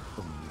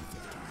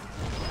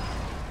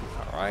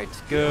 Alright,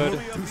 good. The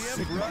army of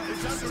the Emperor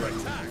is under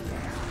attack.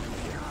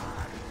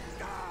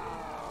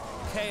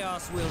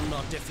 Chaos will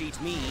not defeat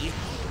me.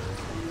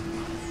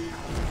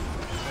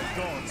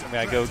 The gods have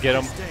I gotta go get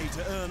him. this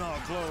day to earn our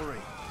glory.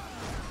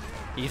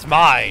 He's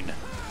mine.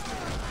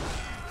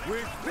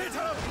 With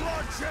bitter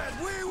bloodshed,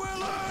 we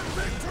will earn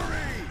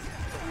victory!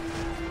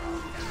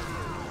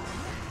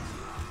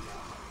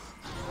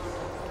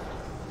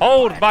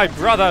 Hold, my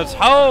brothers,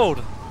 hold!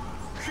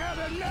 Show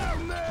no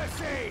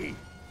mercy!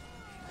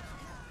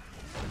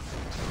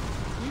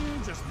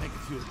 You just make a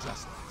few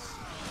adjustments.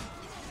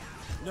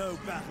 No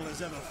battle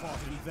is ever fought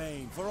in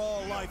vain, for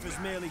all life is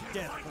merely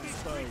death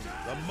postponed.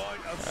 The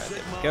might of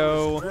Sigmar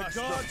go. has The crushed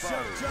the gods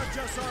shall foe. judge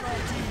us on our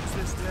deeds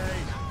this day.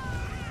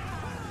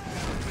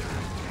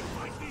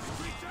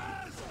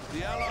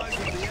 The allies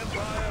of the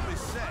Empire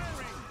beset.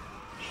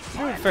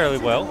 Doing fairly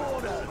well.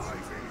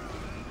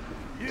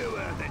 You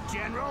heard the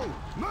General.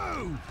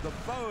 Move! The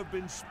foe have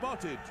been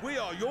spotted. We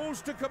are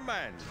yours to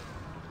command.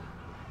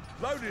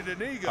 Loaded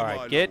and eager, All right,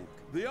 my get- lord.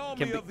 The army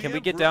can we- of the can we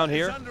get Emperor down is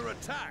here? under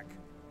attack.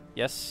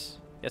 Yes.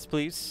 Yes,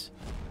 please.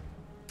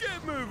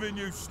 Get moving,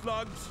 you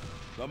slugs.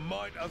 The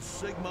might of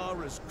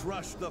Sigmar has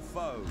crushed the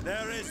foe.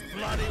 There is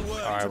bloody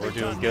work. Alright, to we're be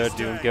doing done good, this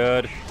doing day.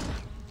 good.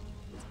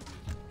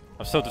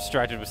 I'm so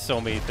distracted with so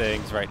many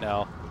things right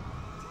now.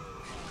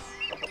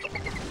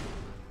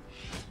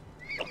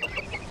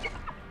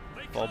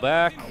 Fall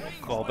back,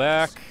 fall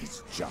back.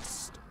 It's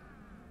just.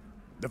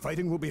 The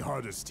fighting will be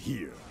hardest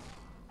here.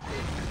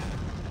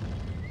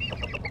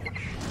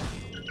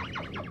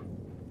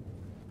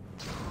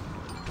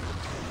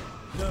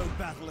 No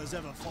battle has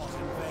ever fought in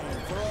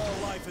vain, for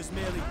all life is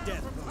merely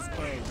death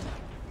postponed.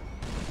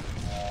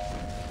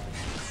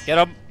 Get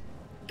him!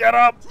 Get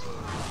him!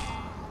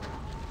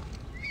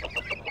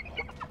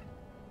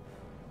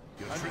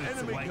 An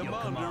enemy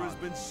commander has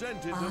been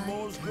sent into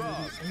Moor's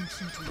grasp.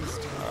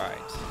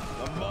 Alright.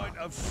 The might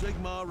of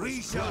Sigmar We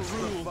is shall crushed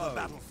rule the the foe.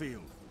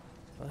 battlefield.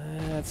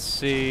 Let's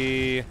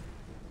see.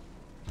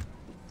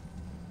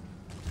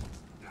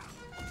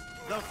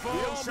 The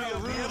foe shall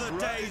of the rue the Emperor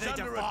day is they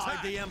under defied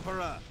attack. the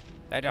Emperor.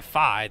 They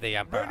defy the Ready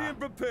Emperor. and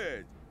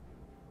prepared.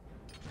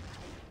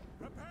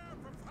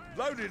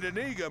 Loaded and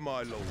eager,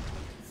 my lord.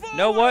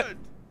 Know what? Forward!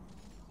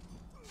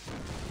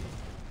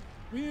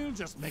 We'll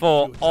just make a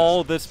Pull few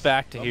all this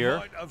back to The here.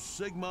 might of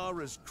Sigmar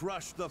has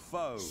crushed the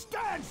foe.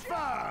 Stand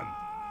firm!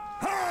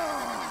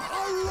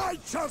 A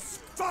righteous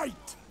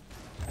fight!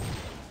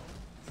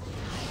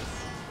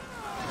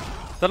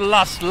 To the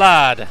last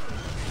lad.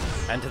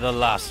 And to the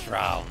last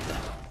round.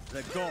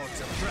 The gods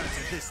have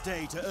granted this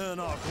day to earn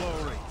our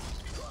glory.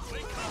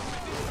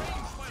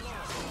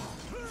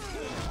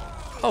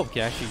 Oh, we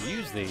can actually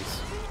use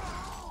these.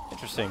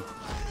 Interesting.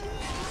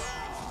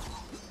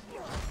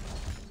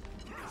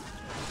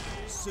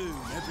 Soon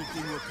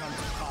everything will come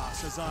to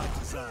pass as I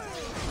desire.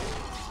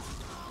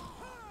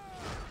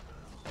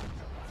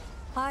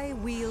 I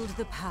wield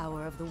the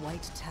power of the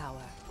White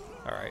Tower.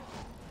 Alright.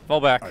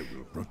 Fall back. I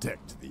will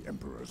protect the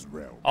Emperor's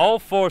realm. All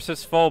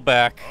forces fall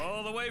back.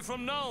 All the way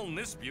from Nuln,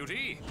 this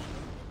beauty.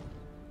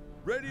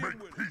 Ready and Make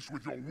willing. peace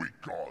with your weak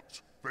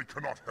gods. They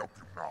cannot help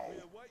you now.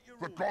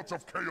 The gods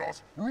of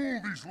chaos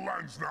rule these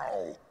lands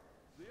now.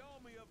 The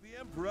army of the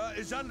Emperor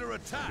is under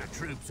attack.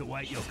 Troops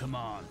await your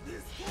command.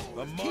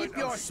 The might Keep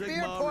your of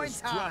spear Sigmar points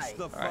has crushed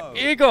the foe. Alright.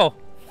 Eagle!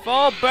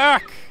 Fall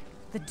back!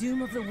 The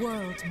doom of the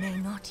world may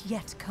not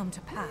yet come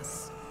to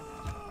pass.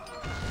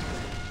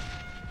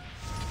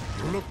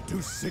 Look to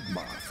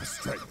Sigmar for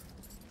strength.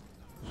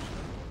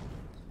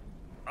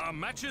 Our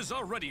matches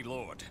are ready,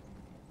 Lord.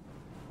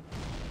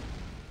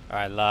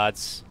 Alright,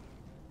 lads.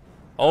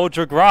 Hold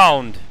your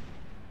ground!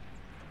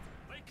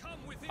 They come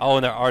within. Oh,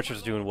 and their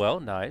archer's doing well.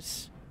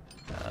 Nice.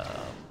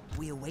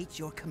 We await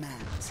your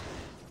commands.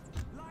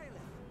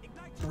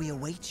 We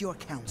await your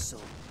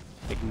counsel.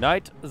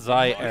 Ignite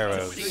thy The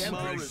arrows.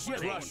 Sigmar has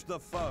crushed the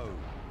foe.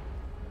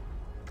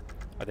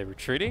 Are they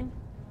retreating?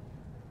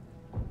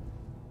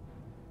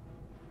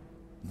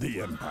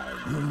 The Empire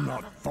will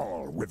not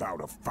fall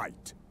without a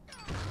fight.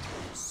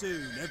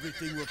 Soon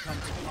everything will come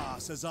to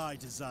pass as I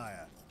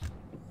desire.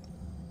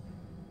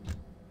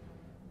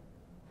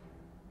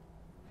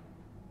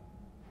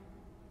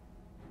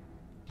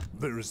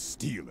 There is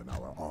steel in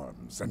our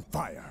arms and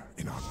fire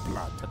in our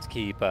blood. Let's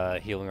keep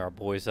healing our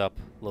boys up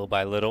little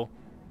by little.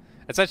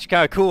 It's actually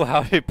kind of cool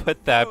how they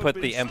put that, put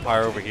the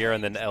Empire over here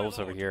and then elves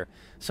over here.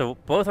 So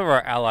both of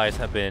our allies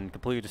have been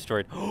completely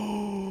destroyed.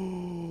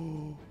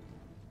 Oh,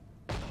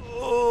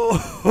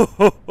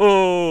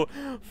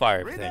 fire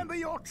everything. Remember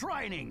your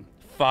training.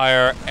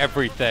 Fire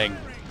everything.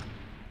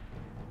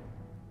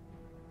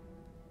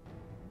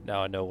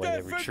 Now I know why they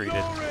Death for retreated.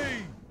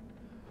 glory!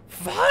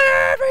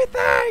 Fire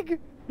everything!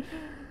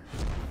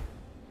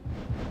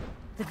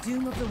 The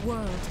doom of the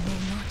world may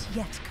not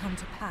yet come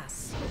to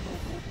pass.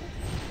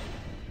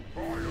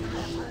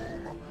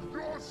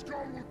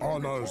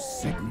 Honor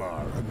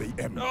Sigmar and the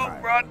Oh,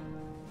 Empire. run!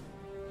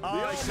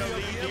 I shall The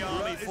lead the Emperor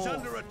army is forth.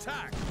 under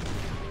attack.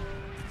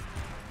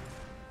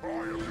 I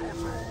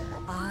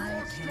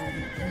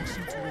carry the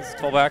ancient wisdom.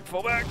 Fall back,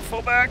 fall back,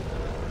 fall back!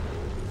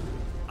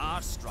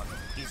 Our struggle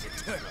is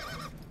eternal.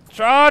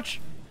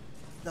 Charge!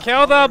 The Kill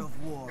horror them!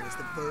 of war is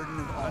the burden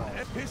of all.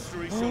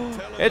 History shall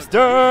tell of It's the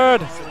dead!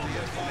 greatness of the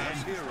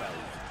Empire's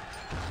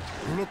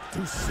heroes. Look to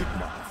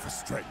Sigmar for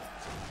strength.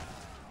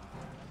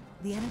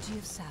 The energy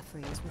of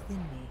Safri is within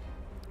me.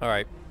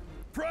 Alright.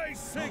 Praise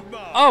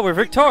Sigmar! Oh, we're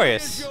Victory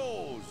victorious! is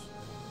yours.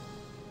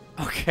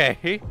 Okay.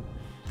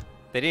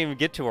 They didn't even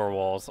get to our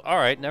walls.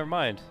 Alright, never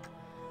mind.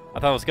 I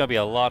thought it was going to be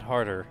a lot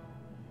harder.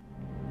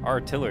 Our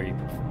artillery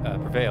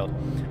prevailed.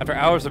 After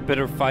hours of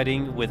bitter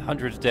fighting with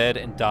hundreds dead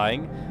and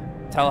dying,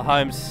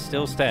 Talheim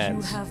still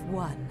stands. You have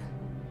won.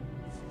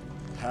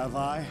 Have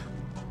I?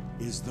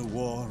 Is the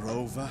war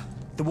over?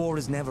 The war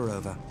is never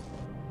over.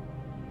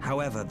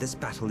 However, this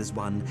battle is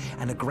won,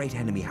 and a great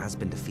enemy has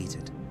been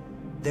defeated.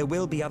 There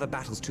will be other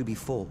battles to be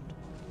fought,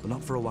 but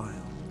not for a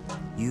while.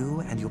 You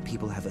and your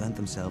people have earned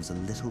themselves a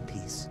little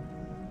peace.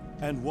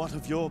 And what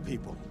of your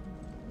people?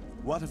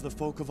 What of the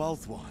folk of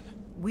Ulthuan?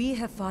 We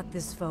have fought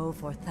this foe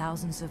for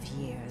thousands of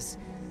years,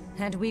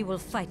 and we will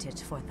fight it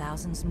for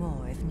thousands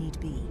more if need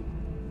be.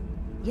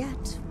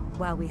 Yet,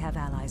 while we have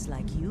allies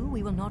like you,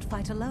 we will not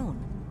fight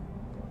alone.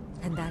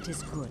 And that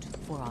is good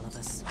for all of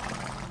us.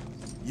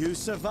 You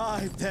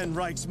survived then,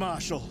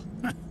 Reichsmarschall.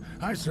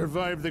 I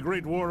survived the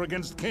Great War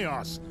against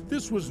Chaos.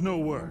 This was no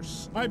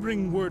worse. I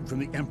bring word from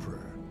the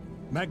Emperor.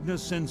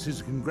 Magnus sends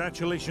his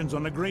congratulations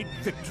on a great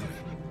victory.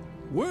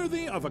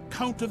 Worthy of a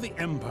Count of the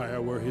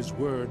Empire were his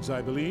words,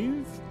 I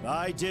believe.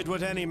 I did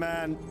what any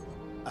man...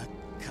 A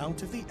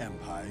Count of the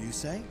Empire, you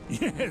say?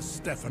 Yes,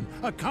 Stefan,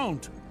 a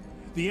Count.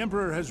 The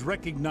Emperor has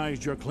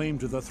recognized your claim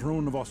to the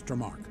throne of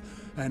Ostermark,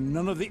 and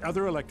none of the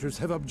other electors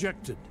have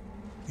objected.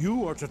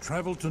 You are to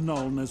travel to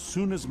Nuln as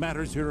soon as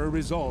matters here are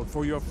resolved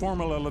for your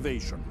formal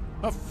elevation.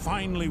 A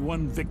finely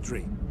won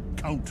victory,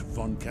 Count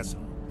von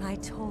Kessel. I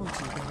told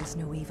you there was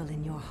no evil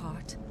in your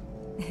heart.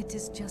 It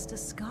is just a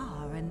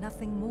scar and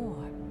nothing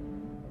more.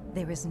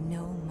 There is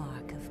no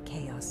mark of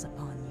chaos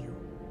upon you.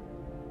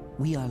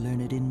 We are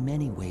learned in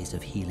many ways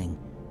of healing.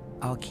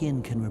 Our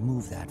kin can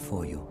remove that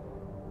for you.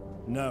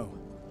 No.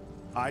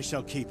 I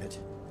shall keep it.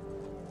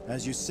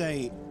 As you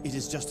say, it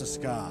is just a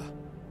scar.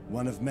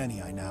 One of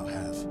many I now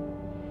have.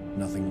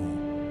 Nothing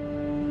more.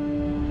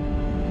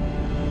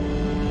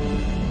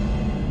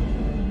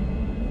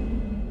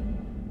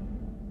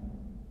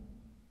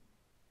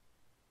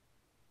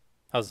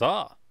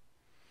 Huzzah!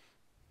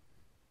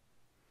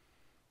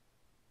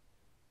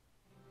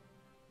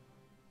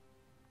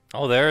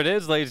 Oh, there it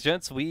is, ladies and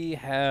gents. We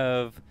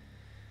have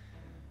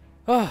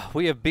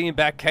beaten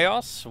back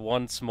chaos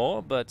once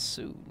more, but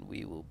soon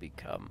we will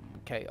become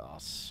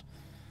chaos.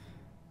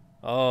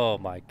 Oh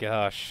my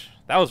gosh,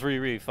 that was really,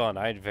 really fun.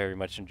 I very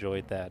much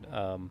enjoyed that.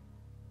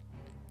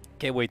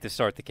 Can't wait to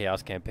start the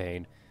chaos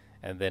campaign,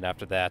 and then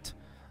after that,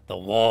 the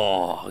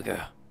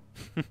Warg.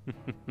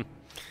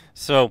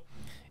 So,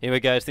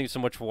 anyway, guys, thanks so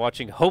much for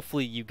watching.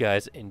 Hopefully, you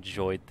guys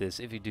enjoyed this.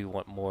 If you do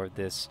want more of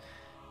this,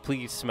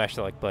 please smash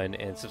the like button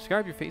and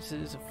subscribe your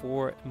faces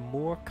for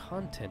more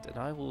content, and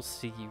I will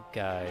see you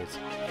guys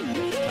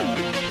next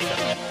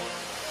time.